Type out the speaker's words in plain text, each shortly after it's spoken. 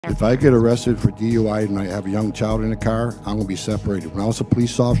If I get arrested for DUI and I have a young child in the car, I'm going to be separated. When I was a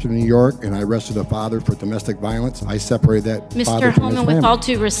police officer in New York and I arrested a father for domestic violence, I separated that father from his Mr. Homan, family. with all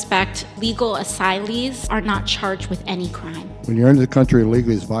due respect, legal asylees are not charged with any crime. When you're into the country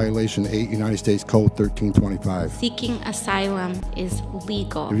illegally, it's violation 8 United States Code 1325. Seeking asylum is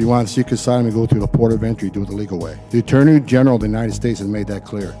legal. If you want to seek asylum and go through the port of entry, do it the legal way. The Attorney General of the United States has made that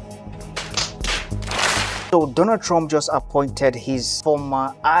clear. So Donald Trump just appointed his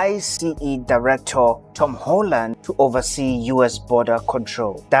former ICE director, Tom Holland, to oversee U.S. border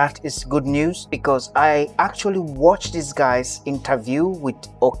control. That is good news because I actually watched this guy's interview with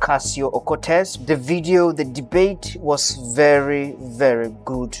Ocasio-Cortez. The video, the debate was very, very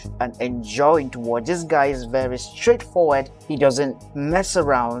good and enjoying to watch. This guy is very straightforward. He doesn't mess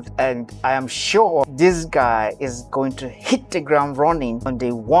around, and I am sure this guy is going to hit the ground running on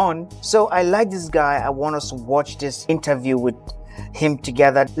day one. So I like this guy. I want us to watch this interview with him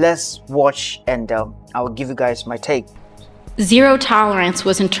together. Let's watch, and I'll give you guys my take. Zero tolerance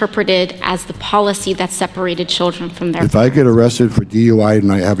was interpreted as the policy that separated children from their If I get arrested for DUI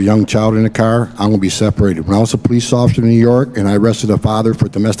and I have a young child in the car, I'm going to be separated. When I was a police officer in New York and I arrested a father for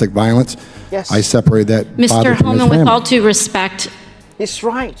domestic violence, Yes. I separated that father Mr. from his Homan, with family. all due respect, He's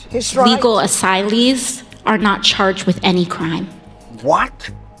right. He's right. legal asylees are not charged with any crime. What?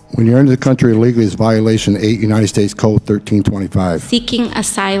 When you're into the country illegally, it's violation 8 United States Code 1325. Seeking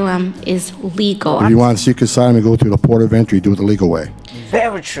asylum is legal. If you want to seek asylum and go through the port of entry, do it the legal way.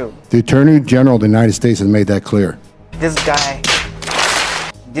 Very true. The Attorney General of the United States has made that clear. This guy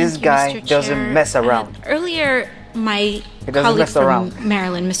Thank you, Mr. doesn't Chair. mess around. Earlier, my doesn't colleague mess from around.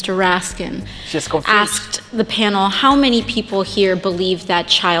 Maryland, Mr. Raskin, She's confused. asked the panel how many people here believe that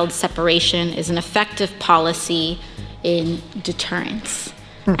child separation is an effective policy in deterrence.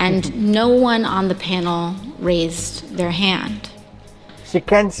 And no one on the panel raised their hand. She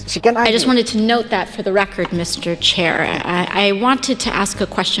can't argue. I just wanted to note that for the record, Mr. Chair. I wanted to ask a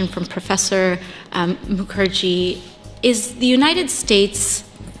question from Professor Mukherjee. Is the United States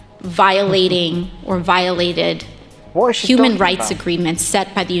violating or violated What is she human talking rights about? agreements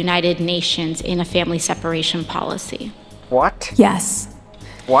set by the United Nations in a family separation policy? What? Yes.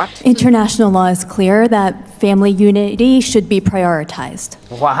 What? International law is clear that family unity should be prioritized.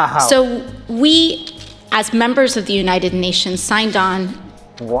 Wow. So we, as members of the United Nations, signed on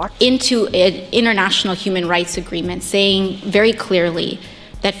What? into an international human rights agreement saying very clearly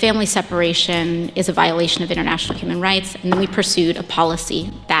that family separation is a violation of international human rights, and then we pursued a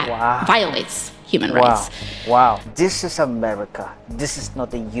policy that Wow. violates human Wow. rights. Wow. This is America. This is not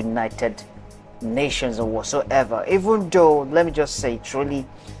the United Nations or whatsoever. Even though, let me just say truly,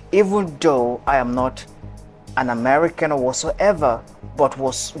 even though I am not an American or whatsoever, but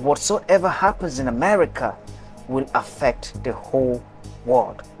whatsoever happens in America will affect the whole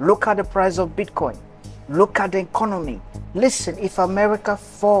world. Look at the price of Bitcoin. Look at the economy. Listen, if America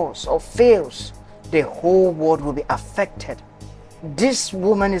falls or fails, the whole world will be affected. This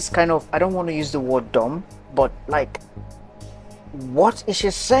woman is kind of, I don't want to use the word dumb, but like, what is she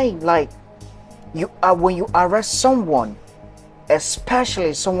saying? Like, when you arrest someone,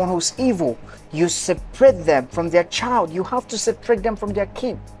 especially someone who's evil, you separate them from their child. You have to separate them from their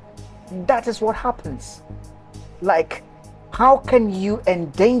kid. That is what happens. Like, how can you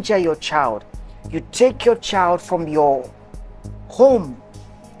endanger your child? You take your child from your home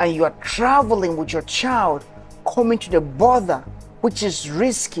and you are traveling with your child, coming to the border, which is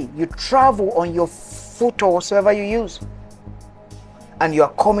risky. You travel on your foot or whatsoever you use, and you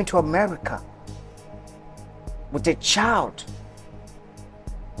are coming to America with a child.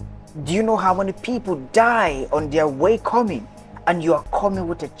 Do you know how many people die on their way coming, and you are coming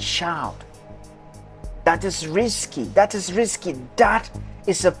with a child? That is risky. That is risky. That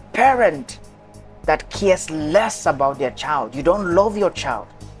is a parent that cares less about their child. You don't love your child.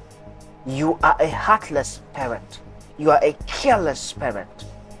 You are a heartless parent. You are a careless parent.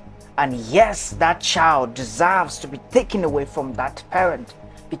 And yes, that child deserves to be taken away from that parent,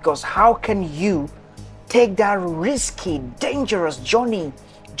 because how can you take that risky, dangerous journey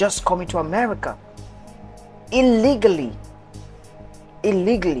just coming to America illegally?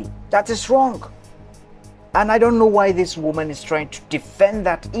 That is wrong. And I don't know why this woman is trying to defend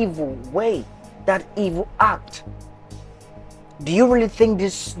that evil way, that evil act. Do you really think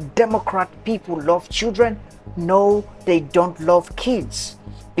these Democrat people love children? No, they don't love kids,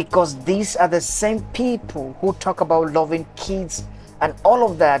 because these are the same people who talk about loving kids and all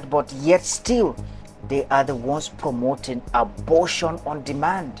of that, but yet still they are the ones promoting abortion on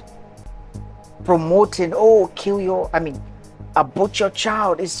demand, promoting, abort your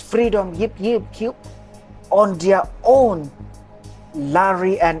child, it's freedom, yip, on their own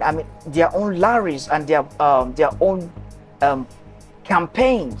Larry and I mean their own Larrys and their own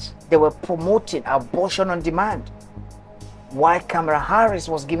campaigns. They were promoting abortion on demand. While Kamala Harris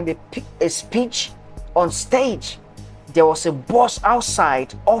was giving a speech on stage, there was a bus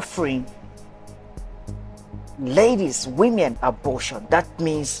outside offering ladies, women abortion. That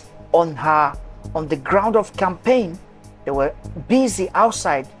means on the ground of campaign, they were busy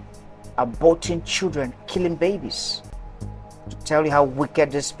outside aborting children, killing babies. To tell you how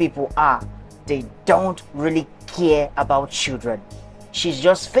wicked these people are, they don't really care about children. She's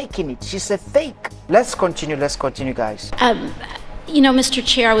just faking it. She's a fake. Let's continue, guys. You know, Mr.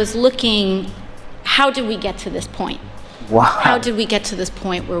 Chair, I was looking, how did we get to this point? Wow. How did we get to this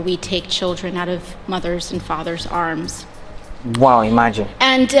point where we take children out of mothers' and fathers' arms? Wow, imagine.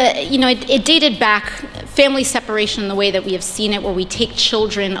 And, you know, it dated back, family separation in the way that we have seen it, where we take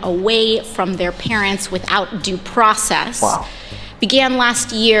children away from their parents without due process. Wow. Began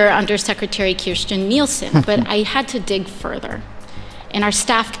last year under Secretary Kirstjen Nielsen, but I had to dig further. And our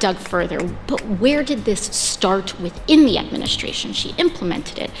staff dug further. But where did this start within the administration? She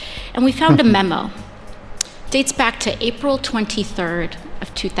implemented it. And we found a memo. Dates back to April 23rd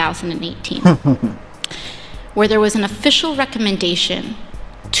of 2018, where there was an official recommendation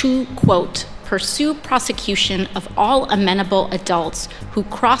to, quote, pursue prosecution of all amenable adults who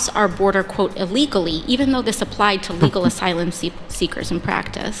cross our border, quote, illegally, even though this applied to legal asylum seekers in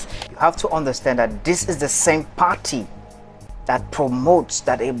practice. You have to understand that this is the same party that promotes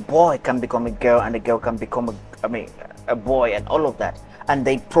that a boy can become a girl and a girl can become a boy and all of that. And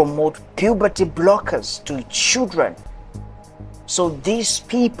they promote puberty blockers to children. So these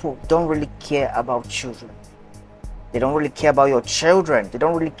people don't really care about children. They don't really care about your children. They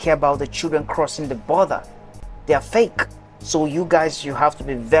don't really care about the children crossing the border. They are fake. So you guys, you have to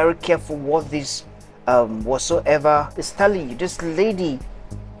be very careful what this whatsoever is telling you. This lady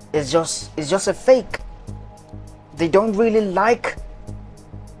is just a fake. They don't really like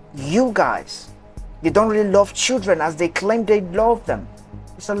you guys. They don't really love children as they claim they love them.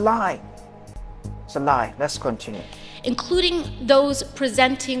 It's a lie. It's a lie. Let's continue. Including those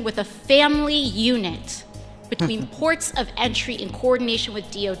presenting with a family unit between ports of entry in coordination with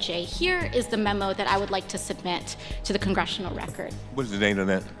DOJ. Here is the memo that I would like to submit to the congressional record. What is the date on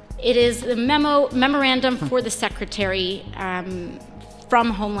that? It is the memorandum for the Secretary from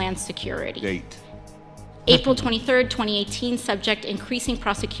Homeland Security. Date. April 23rd, 2018, subject increasing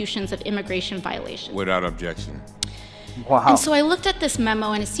prosecutions of immigration violations. Without objection. Wow. And so I looked at this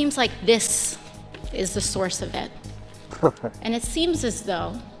memo and it seems like this is the source of it. And it seems as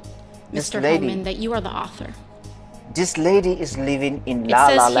though, Mr. Homan, that you are the author. This lady is living in It La La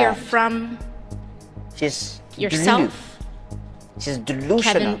says here Land. from She's yourself, She's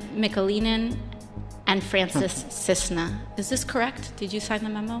delusional. Kevin Michalinen, and Francis Cisna. Is this correct? Did you sign the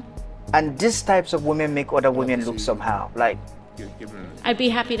memo? And these types of women make other women look somehow. Like I'd be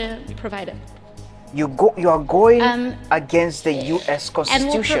happy to provide it. you are going against the U.S. Constitution.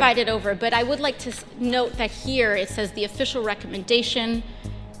 And we'll provide it over. But I would like to note that here it says the official recommendation.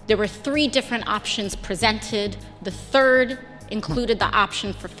 There were 3 different options presented. The third included the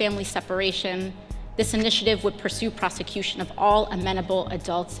option for family separation. This initiative would pursue prosecution of all amenable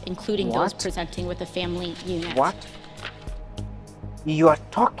adults, including those presenting with a family unit. What? You are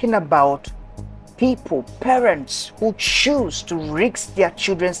talking about people, parents who choose to risk their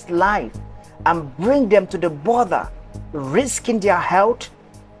children's life and bring them to the border, risking their health,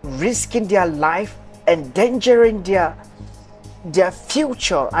 risking their life, endangering their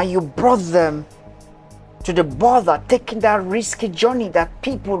future, and you brought them to the border, taking that risky journey that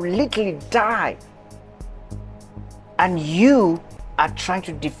people literally die. And you are trying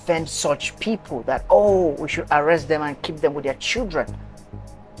to defend such people that, oh, we should arrest them and keep them with their children.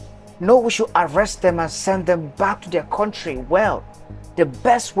 No, we should arrest them and send them back to their country. Well, the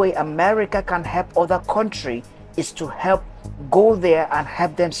best way America can help other country is to help go there and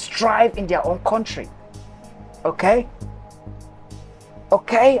help them strive in their own country. Okay?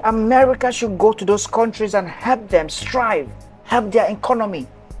 Okay, America should go to those countries and help them strive, help their economy.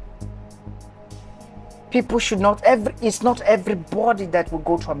 People should not, it's not everybody that will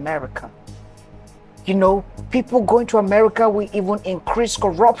go to America. You know, people going to America will even increase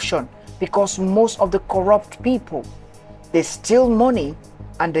corruption because most of the corrupt people, they steal money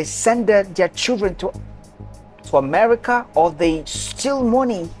and they send their children to America, or they steal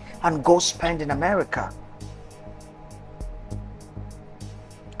money and go spend in America.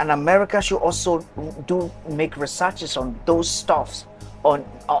 And America should also make researches on those stuffs, on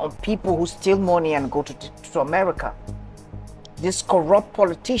people who steal money and go to America. These corrupt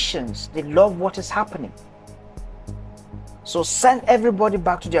politicians, they love what is happening. So send everybody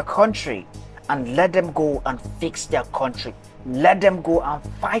back to their country and let them go and fix their country. Let them go and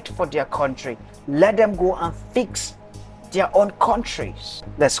fight for their country. Let them go and fix their own countries.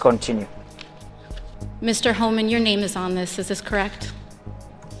 Let's continue. Mr. Homan, your name is on this. Is this correct?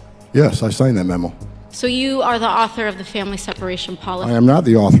 Yes, I signed that memo. So you are the author of the family separation policy. I am not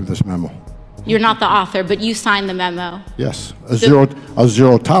the author of this memo. You're not the author, but you signed the memo. Yes, a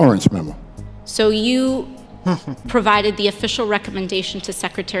zero tolerance memo. So you provided the official recommendation to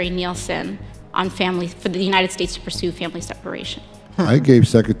Secretary Nielsen on for the United States to pursue family separation. I gave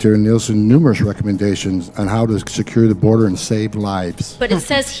Secretary Nielsen numerous recommendations on how to secure the border and save lives. But it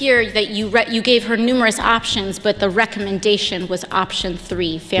says here that you gave her numerous options, but the recommendation was option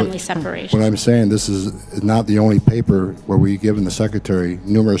 3, family separation. What I'm saying, this is not the only paper where we've given the Secretary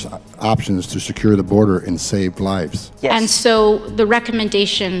numerous options to secure the border and save lives. Yes. And so the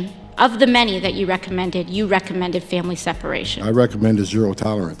recommendation, of the many that you recommended family separation. I recommended zero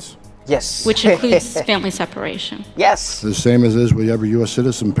tolerance. Yes. Which includes family separation. Yes. The same as is with every U.S.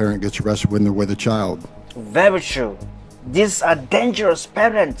 citizen parent gets arrested when they're with a child. Very true. These are dangerous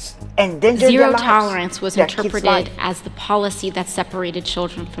parents, endangering Zero their lives, tolerance was their kids' interpreted life. as the policy that separated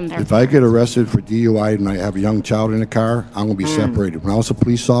children from their If I get arrested for DUI and I have a young child in the car, I'm going to be separated. When I was a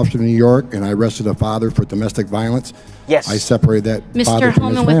police officer in New York and I arrested a father for domestic violence, Yes. I separated that father Mr. from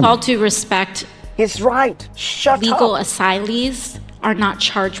his Homan, with family. all due respect, He's right. Shut legal up. asylees are not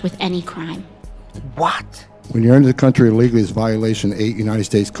charged with any crime. What? When you're in the country illegally, it's violation 8 United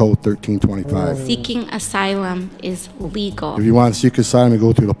States Code 1325. Seeking asylum is legal. If you want to seek asylum and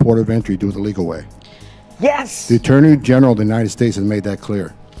go through the port of entry, do it the legal way. Yes. The Attorney General of the United States has made that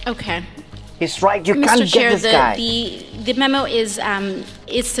clear. Okay. He's right. You Mr. can't Chair, get this guy. the memo is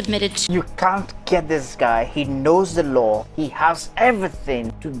submitted to. You can't get this guy. He knows the law. He has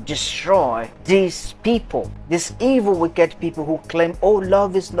everything to destroy these people, these evil, wicked people who claim, oh,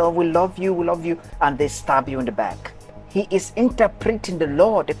 love is love, we love you, and they stab you in the back. He is interpreting the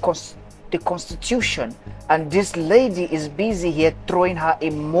law, the Constitution, and this lady is busy here throwing her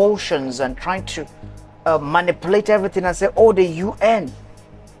emotions and trying to manipulate everything and say, oh, the UN.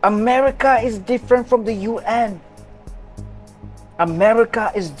 America is different from the UN.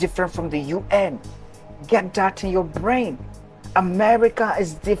 America is different from the UN. Get that in your brain. America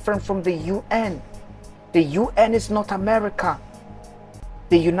is different from the UN. The UN is not America.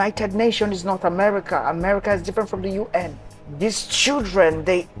 The United Nations is not America. America is different from the UN. These children,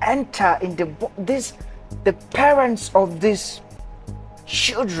 they enter in the parents of these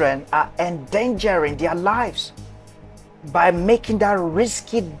children are endangering their lives by making that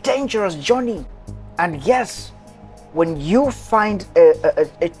risky, dangerous journey. And yes, when you find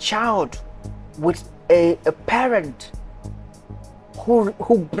a child with a parent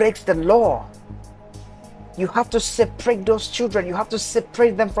who breaks the law, you have to separate those children. You have to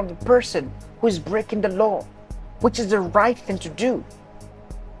separate them from the person who is breaking the law, which is the right thing to do.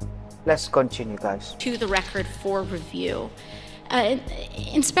 Let's continue, guys. To the record for review.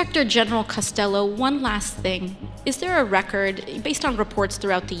 Inspector General Costello, one last thing. Is there a record, based on reports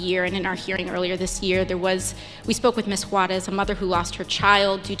throughout the year and in our hearing earlier this year, we spoke with Ms. Juarez, a mother who lost her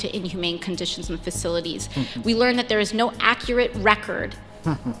child due to inhumane conditions in the facilities. We learned that there is no accurate record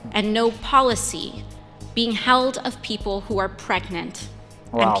and no policy being held of people who are pregnant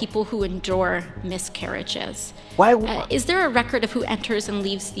and people who endure miscarriages. Is there a record of who enters and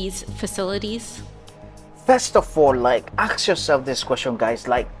leaves these facilities? First of all, ask yourself this question, guys.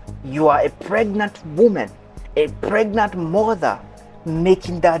 You are a pregnant woman, a pregnant mother,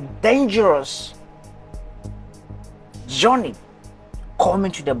 making that dangerous journey,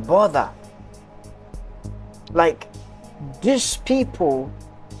 coming to the border. These people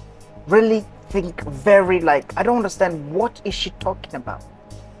really think very, I don't understand, what is she talking about?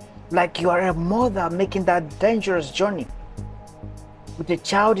 You are a mother making that dangerous journey with a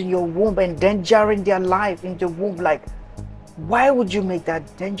child in your womb, endangering their life in the womb. Why would you make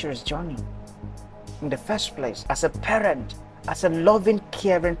that dangerous journey in the first place? As a parent, as a loving,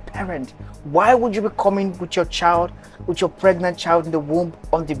 caring parent, why would you be coming with your child, with your pregnant child in the womb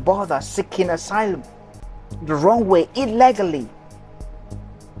on the border, seeking asylum the wrong way, illegally?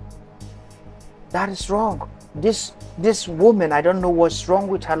 That is wrong. This woman, I don't know what's wrong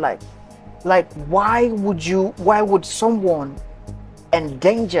with her. Why would someone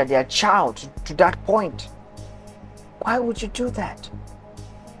endanger their child to that point? Why would you do that?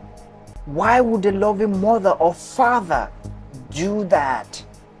 Why would a loving mother or father do that?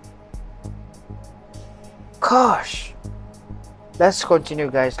 Gosh. Let's continue,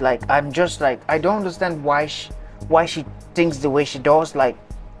 guys. I'm just I don't understand why she thinks the way she does.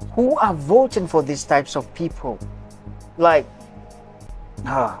 Who are voting for these types of people? like,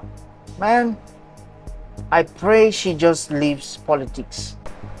 man, I pray she just leaves politics.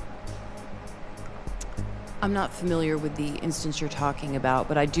 I'm not familiar with the instance you're talking about,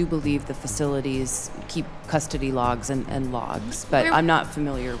 but I do believe the facilities keep custody logs and logs. But I'm not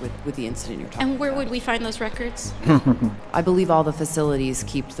familiar with the incident you're talking about. And where would we find those records? I believe all the facilities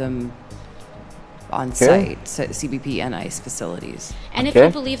keep them on site, CBP and ICE facilities. And if you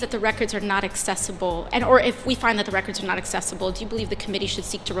believe that the records are not accessible, or if we find that the records are not accessible, do you believe the committee should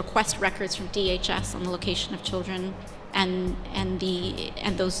seek to request records from DHS on the location of children and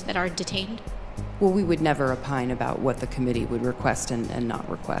those that are detained? Well, we would never opine about what the committee would request and not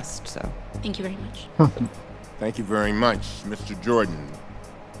request, so. Thank you very much. Thank you very much, Mr. Jordan.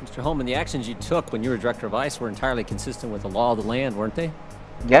 Mr. Homan, the actions you took when you were director of ICE were entirely consistent with the law of the land, weren't they?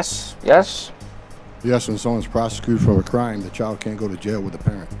 Yes, yes. Yes, when someone's prosecuted for a crime, the child can't go to jail with the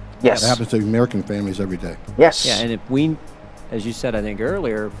parent. Yes. That happens to American families every day. Yes. Yeah, and if we, as you said, I think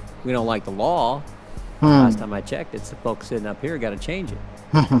earlier, if we don't like the law, last time I checked, it's the folks sitting up here got to change it.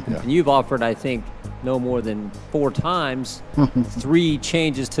 And you've offered, I think, no more than 4 times, 3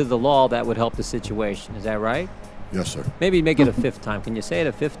 changes to the law that would help the situation. Is that right? Yes, sir. Maybe make it a 5th time. Can you say it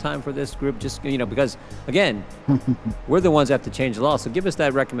a 5th time for this group? Just, you know, because, again, we're the ones that have to change the law. So give us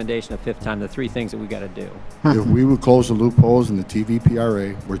that recommendation a 5th time, the 3 things that we got to do. If we would close the loopholes in the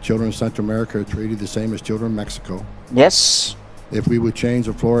TVPRA, where children in Central America are treated the same as children in Mexico. Yes. If we would change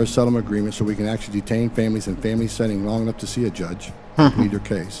the Florida settlement agreement so we can actually detain families in family setting long enough to see a judge, plead their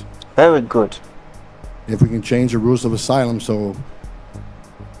case. Very good. If we can change the rules of asylum so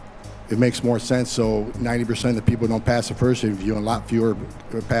it makes more sense, so 90% of the people don't pass the first interview and a lot fewer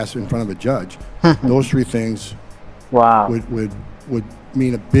pass in front of a judge. Those 3 things would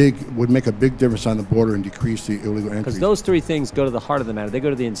mean would make a big difference on the border and decrease the illegal entry. Because those 3 things go to the heart of the matter. They go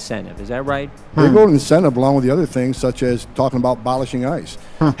to the incentive. Is that right? They go to the incentive along with the other things, such as talking about abolishing ICE,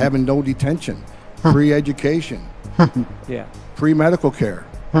 having no detention, free education, free medical care,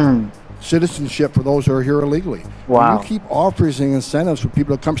 citizenship for those who are here illegally. Wow. When you keep offering incentives for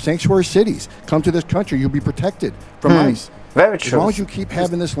people to come, sanctuary cities, come to this country, you'll be protected from ICE. Very true. As long as you keep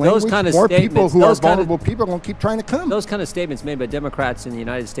having this language, kind of more people statements, who are those kind of- vulnerable people are going to keep trying to come. Those kind of statements made by Democrats in the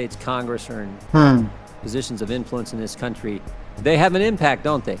United States Congress or in positions of influence in this country, they have an impact,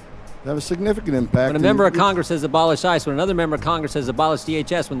 don't they? They have a significant impact. When a member of Congress says abolish ICE, when another member of Congress says abolish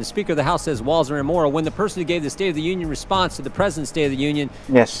DHS, when the Speaker of the House says walls are immoral, when the person who gave the State of the Union response to the President's State of the Union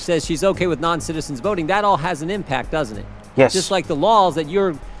says she's okay with non-citizens voting, that all has an impact, doesn't it? Yes. Just like the laws that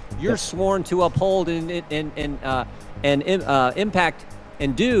you're sworn to uphold and impact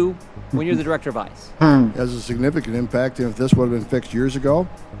and do when you're the director of ICE. It has a significant impact, and if this would have been fixed years ago,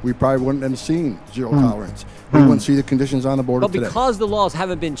 we probably wouldn't have seen zero tolerance. We wouldn't see the conditions on the border But because the laws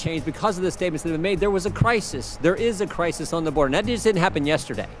haven't been changed, because of the statements that have been made, there was a crisis. There is a crisis on the border. And that just didn't happen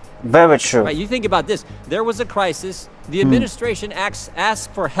yesterday. Very true. Right? You think about this. There was a crisis. The administration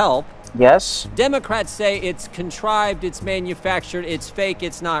asked for help. Yes. Democrats say it's contrived, it's manufactured, it's fake,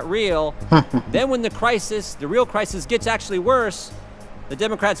 it's not real. Then when the real crisis gets actually worse, the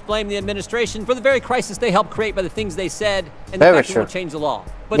Democrats blame the administration for the very crisis they helped create by the things they said and the fact they won't change the law.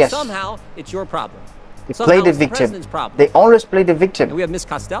 But somehow, it's your problem. They Somehow play the it's victim. president's problem. They always play the victim. And we have Miss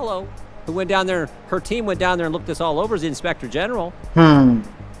Costello, who went down there, her team went down there and looked this all over as the Inspector General.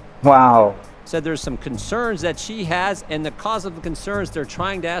 Wow. Said there's some concerns that she has, and the cause of the concerns they're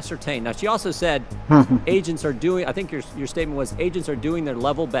trying to ascertain. Now, she also said agents are doing, I think your statement was, agents are doing their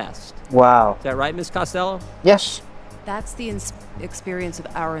level best. Wow. Is that right, Ms. Costello? Yes. That's the experience of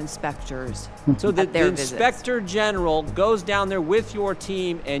our inspectors. So the visits. Inspector General goes down there with your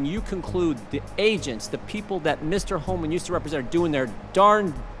team, and you conclude the agents, the people that Mr. Homan used to represent, are doing their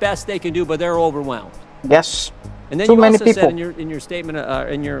darn best they can do, but they're overwhelmed. Yes. And then Too you many also people. said in your statement,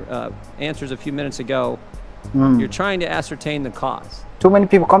 in your answers a few minutes ago, you're trying to ascertain the cause. Too many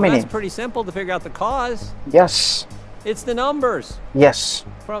people coming That's in. pretty simple to figure out the cause. Yes. It's the numbers. Yes.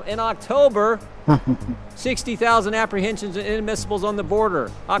 In October, 60,000 apprehensions and inadmissibles on the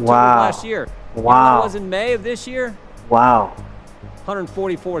border. October Wow. last year. You know Wow. what it was in May of this year? Wow.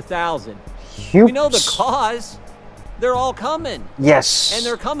 144,000. Huge. We know the cause. They're all coming. Yes. And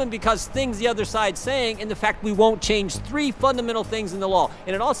they're coming because things the other side's saying, and the fact we won't change 3 fundamental things in the law.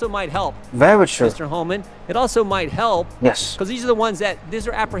 And it also might help, Very true. Mr. Homan, it also might help, Yes. because these are the ones these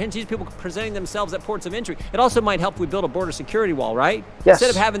are apprehensions, these people presenting themselves at ports of entry. It also might help if we build a border security wall, right? Yes.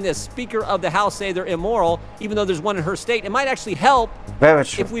 Instead of having the Speaker of the House say they're immoral, even though there's one in her state, it might actually help Very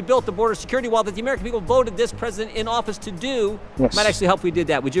true. if we built the border security wall that the American people voted this president in office to do. Yes. Might actually help if we did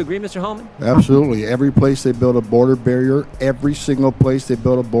that. Would you agree, Mr. Homan? Absolutely. Every place they build a border barrier, every single place they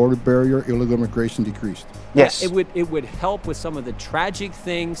built a border barrier, illegal immigration decreased. Yes. It would help with some of the tragic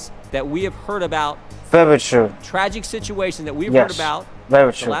things that we have heard about. Very true. Tragic situation that we've Yes. heard about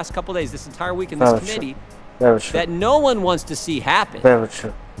Very the true. last couple of days, this entire week in Very this true. committee, Very true. that no one wants to see happen. Very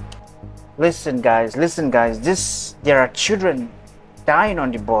true. Listen, guys. There are children dying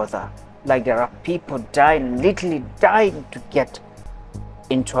on the border. Like there are people dying, literally dying to get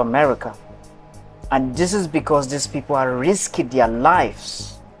into America. And this is because these people are risking their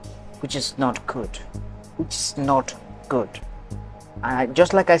lives, which is not good. Which is not good. And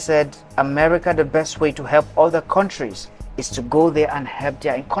just like I said, America, the best way to help other countries is to go there and help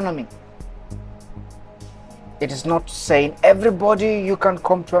their economy. It is not saying everybody you can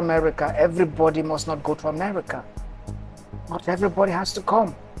come to America, everybody must not go to America. Not everybody has to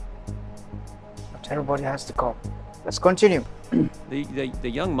come. Not everybody has to come. Let's continue. The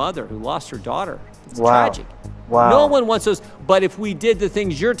young mother who lost her daughter. It's Wow. tragic. Wow. No one wants those. But if we did the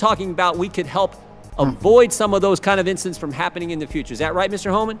things you're talking about, we could help avoid some of those kind of incidents from happening in the future. Is that right,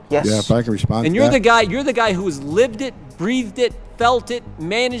 Mr. Homan? Yes. Yeah, if I can respond And to you're that. the guy who has lived it, breathed it, felt it,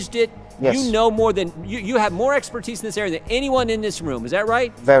 managed it. Yes. You know more than you have more expertise in this area than anyone in this room. Is that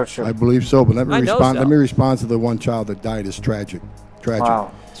right? Very true. I believe so, but I know so. let me respond to the one child that died. It's tragic. Tragic.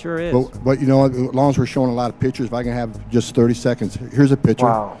 Wow. Sure is. But you know what? As long as we're showing a lot of pictures, if I can have just 30 seconds. Here's a picture.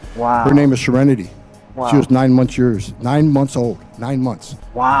 Wow. Wow. Her name is Serenity. Wow. She was 9 months old. 9 months.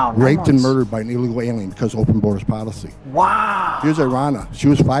 Wow. 9 Raped and months. murdered by an illegal alien because of open borders policy. Wow. Here's Irana. She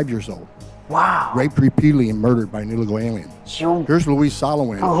was 5 years old. Wow. Raped repeatedly and murdered by an illegal alien. You- Here's Louise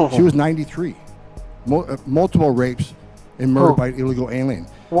Solomon. Oh. She was 93. Multiple rapes and murdered Oh. by an illegal alien.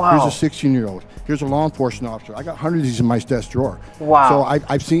 Wow. Here's a 16-year-old. Here's a law enforcement officer. I got hundreds of these in my desk drawer. Wow. So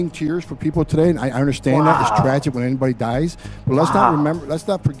I've seen tears for people today, and I understand that. It's Wow. tragic when anybody dies. But let's Wow. let's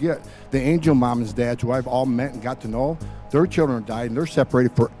not forget the angel moms and dads who I've all met and got to know. Their children died, and they're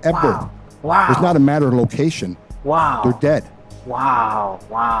separated forever. Wow. Wow. It's not a matter of location. Wow. They're dead. Wow.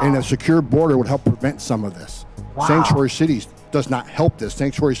 Wow. And a secure border would help prevent some of this. Wow. Sanctuary cities does not help this.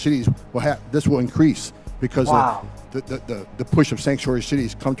 Sanctuary cities this will increase because Wow. of the push of sanctuary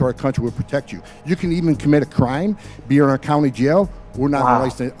cities. Come to our country, we'll protect you. You can even commit a crime, be in our county jail. We're not Wow.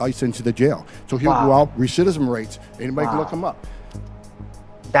 going to ice into the jail. So he'll Wow. go out, recidivism rates. Anybody can Wow. look them up.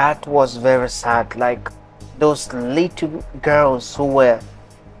 That was very sad. Like those little girls who were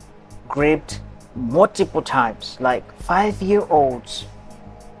raped multiple times, like 5-year-olds.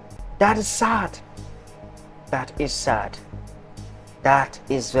 That is sad. That is sad. That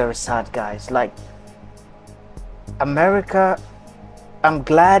is very sad, guys. Like America, I'm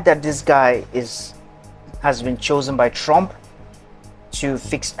glad that this guy has been chosen by Trump to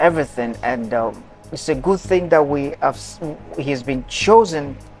fix everything, and it's a good thing that he's been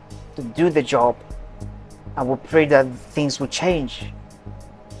chosen to do the job, and we pray that things will change.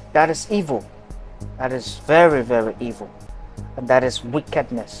 That is evil. That is very, very evil, and that is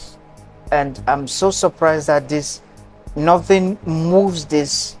wickedness. And I'm so surprised that nothing moves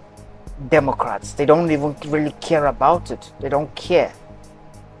these Democrats. They don't even really care about it. They don't care.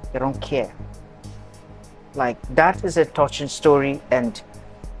 They don't care. Like, that is a touching story, and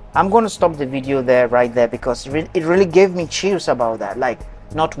I'm going to stop the video right there because it really gave me chills about that. Like,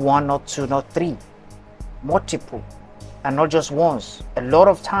 not one, not two, not three, multiple, and not just once, a lot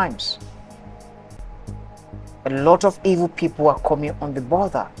of times. A lot of evil people are coming on the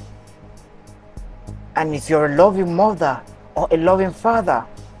border. And if you're a loving mother or a loving father,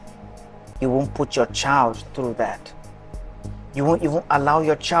 you won't put your child through that. You won't even allow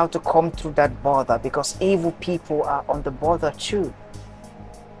your child to come through that border because evil people are on the border too.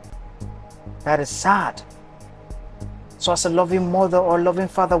 That is sad. So as a loving mother or loving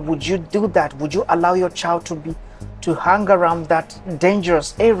father, would you do that? Would you allow your child to hang around that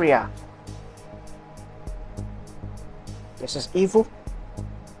dangerous area? This is evil.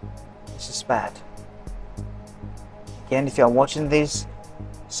 This is bad. Again, if you are watching this,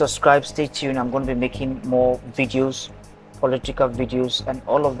 subscribe, stay tuned. I'm going to be making more videos, political videos and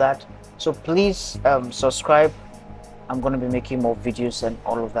all of that. So please subscribe. I'm going to be making more videos and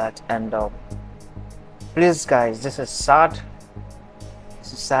all of that. And please guys, this is sad.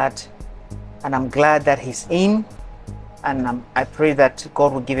 This is sad. And I'm glad that he's in. And I pray that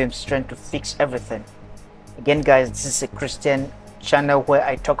God will give him strength to fix everything. Again guys, this is a Christian channel where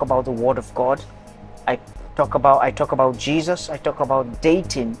I talk about the Word of God. I talk about Jesus, I talk about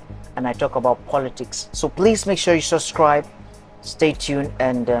dating, and I talk about politics. So please make sure you subscribe, stay tuned,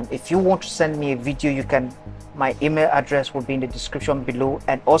 and if you want to send me a video, you can. My email address will be in the description below,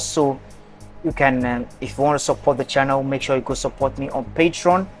 and also you can if you want to support the channel, make sure you go support me on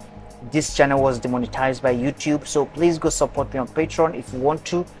Patreon. this channel was demonetized by YouTube. So please go support me on Patreon if you want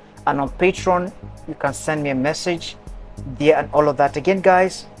to, and on Patreon you can send me a message there and all of that. Again,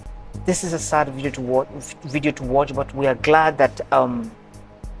 guys, this is a sad video to watch, but we are glad that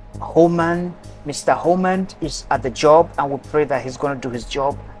Homan, Mr. Homan, is at the job, and we pray that he's going to do his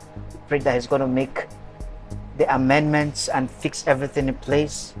job. We pray that he's going to make the amendments and fix everything in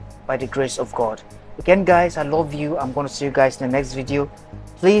place by the grace of God. Again, guys, I love you. I'm going to see you guys in the next video.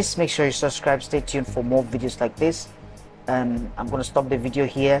 Please make sure you subscribe. Stay tuned for more videos like this, and I'm going to stop the video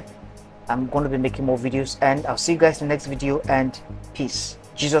here. I'm going to be making more videos, and I'll see you guys in the next video, and peace.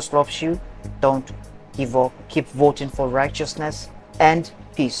 Jesus loves you. Don't give up. Keep voting for righteousness, and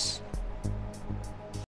peace.